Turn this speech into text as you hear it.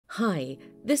Hi,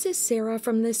 this is Sarah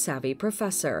from The Savvy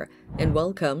Professor, and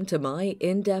welcome to my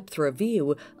in-depth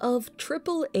review of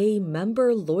AAA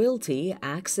member loyalty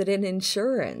accident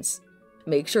insurance.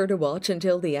 Make sure to watch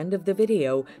until the end of the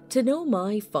video to know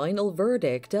my final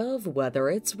verdict of whether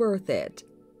it's worth it.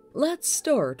 Let's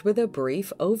start with a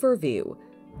brief overview.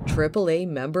 AAA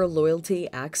member loyalty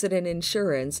accident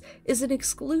insurance is an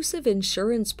exclusive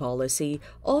insurance policy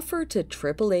offered to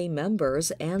AAA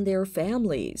members and their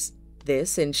families.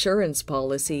 This insurance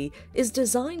policy is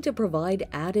designed to provide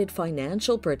added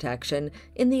financial protection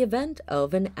in the event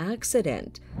of an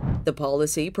accident. The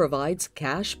policy provides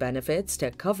cash benefits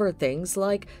to cover things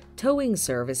like towing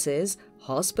services,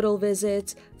 hospital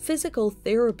visits, physical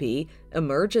therapy,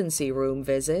 emergency room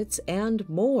visits, and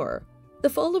more. The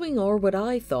following are what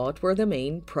I thought were the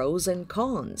main pros and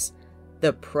cons.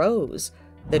 The pros: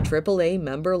 the AAA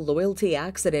member loyalty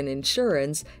accident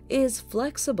insurance is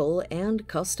flexible and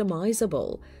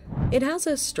customizable. It has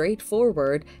a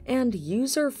straightforward and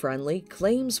user-friendly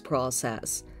claims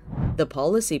process. The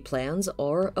policy plans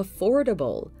are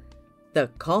affordable. The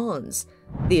cons: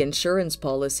 the insurance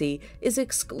policy is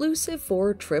exclusive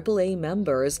for AAA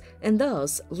members and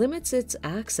thus limits its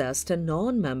access to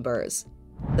non-members.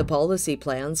 The policy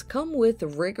plans come with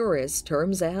rigorous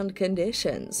terms and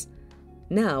conditions.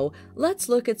 Now, let's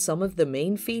look at some of the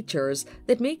main features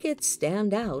that make it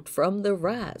stand out from the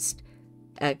rest.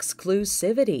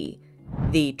 Exclusivity.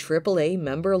 The AAA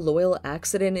member loyal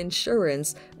accident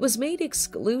insurance was made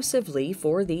exclusively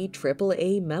for the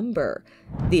AAA member.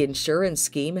 The insurance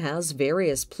scheme has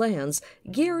various plans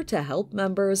geared to help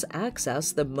members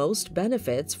access the most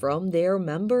benefits from their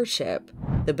membership.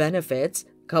 The benefits,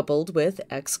 coupled with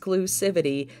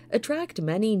exclusivity, attract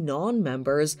many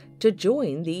non-members to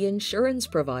join the insurance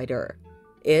provider.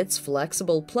 Its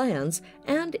flexible plans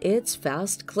and its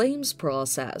fast claims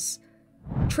process.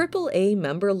 AAA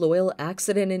member loyal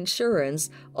accident insurance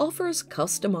offers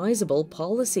customizable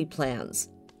policy plans.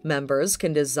 Members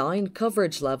can design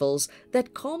coverage levels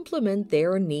that complement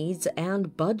their needs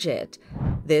and budget.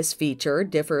 This feature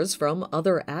differs from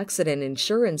other accident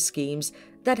insurance schemes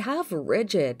that have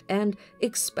rigid and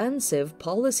expensive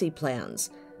policy plans.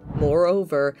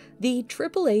 Moreover, the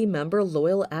AAA member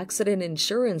loyal accident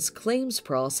insurance claims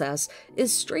process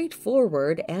is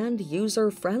straightforward and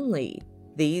user-friendly.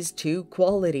 These two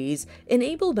qualities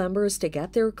enable members to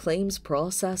get their claims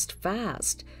processed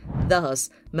fast. Thus,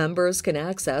 members can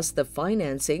access the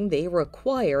financing they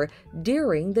require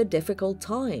during the difficult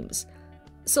times.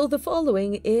 So the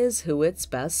following is who it's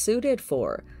best suited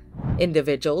for: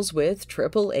 individuals with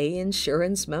AAA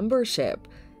insurance membership,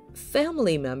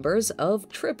 family members of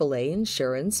AAA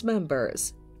insurance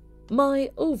members.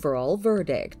 My overall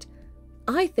verdict: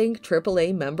 I think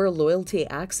AAA member loyalty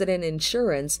accident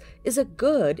insurance is a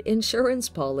good insurance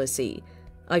policy.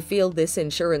 I feel this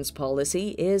insurance policy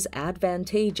is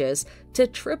advantageous to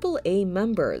AAA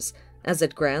members, as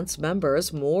it grants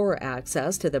members more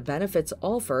access to the benefits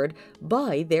offered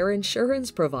by their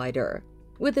insurance provider.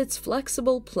 With its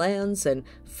flexible plans and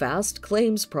fast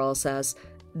claims process,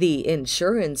 the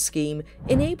insurance scheme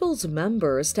enables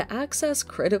members to access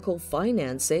critical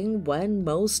financing when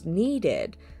most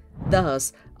needed.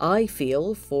 Thus, I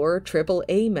feel for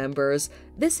AAA members,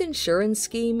 this insurance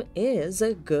scheme is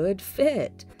a good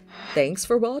fit. Thanks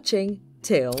for watching.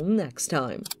 Till next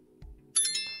time.